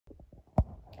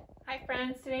Hi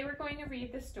friends, today we're going to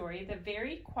read the story The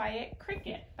Very Quiet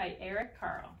Cricket by Eric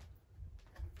Carle.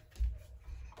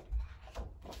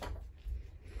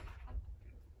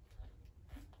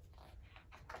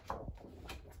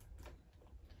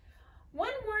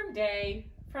 One warm day,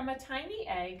 from a tiny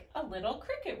egg, a little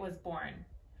cricket was born.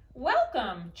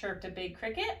 "Welcome," chirped a big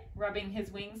cricket, rubbing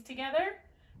his wings together.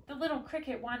 The little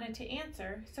cricket wanted to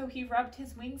answer, so he rubbed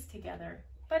his wings together,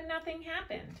 but nothing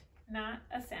happened, not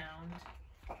a sound.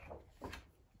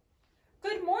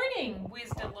 "Good morning,"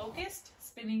 whizzed a locust,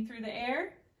 spinning through the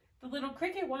air. The little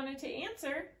cricket wanted to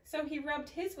answer, so he rubbed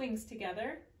his wings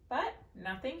together, but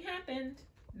nothing happened,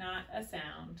 not a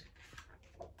sound.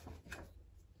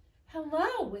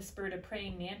 "Hello," whispered a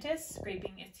praying mantis,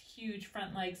 scraping its huge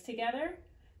front legs together.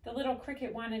 The little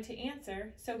cricket wanted to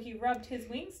answer, so he rubbed his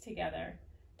wings together,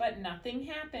 but nothing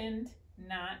happened,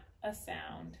 not a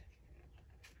sound.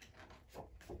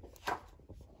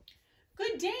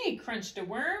 "Good day," crunched a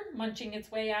worm, munching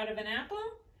its way out of an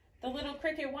apple. The little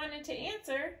cricket wanted to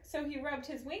answer, so he rubbed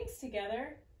his wings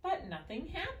together, but nothing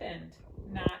happened,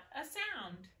 not a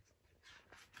sound.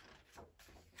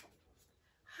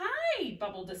 "Hi,"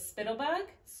 bubbled a spittlebug,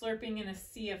 slurping in a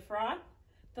sea of froth.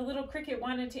 The little cricket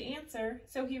wanted to answer,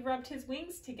 so he rubbed his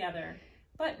wings together,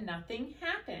 but nothing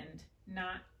happened,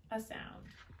 not a sound.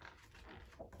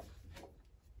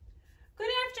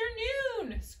 "Good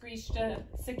afternoon," screeched a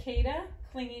cicada,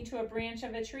 clinging to a branch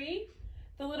of a tree.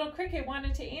 The little cricket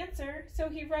wanted to answer, so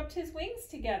he rubbed his wings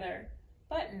together,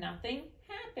 but nothing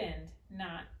happened,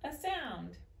 not a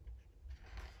sound.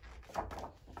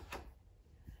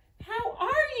 "How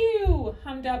are you?"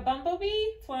 hummed a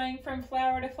bumblebee, flying from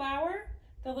flower to flower.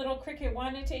 The little cricket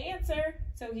wanted to answer,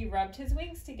 so he rubbed his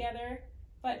wings together,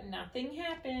 but nothing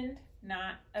happened,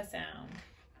 not a sound.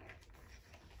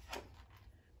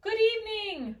 "Good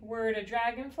evening," whirred a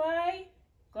dragonfly,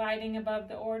 gliding above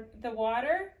the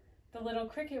water. The little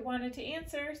cricket wanted to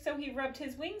answer, so he rubbed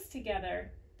his wings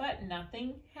together, but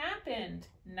nothing happened,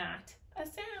 not a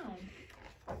sound.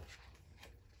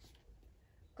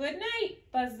 "Good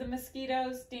night," buzzed the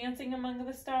mosquitoes, dancing among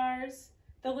the stars.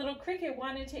 The little cricket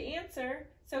wanted to answer,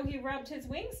 so he rubbed his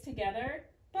wings together,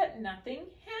 but nothing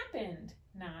happened,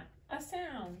 not a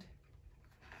sound.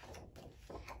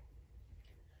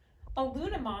 A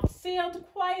Luna moth sailed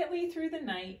quietly through the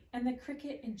night, and the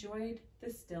cricket enjoyed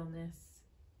the stillness.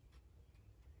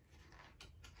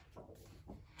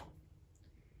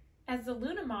 As the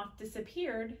Luna moth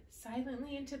disappeared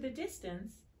silently into the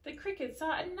distance, the cricket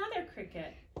saw another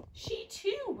cricket. She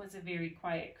too was a very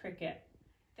quiet cricket.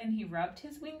 Then he rubbed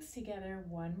his wings together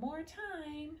one more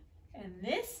time, and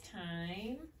this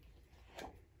time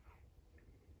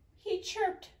he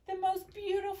chirped the most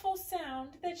beautiful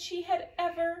sound that she had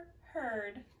ever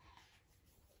heard.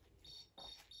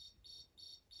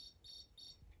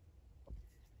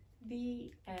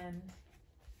 The end.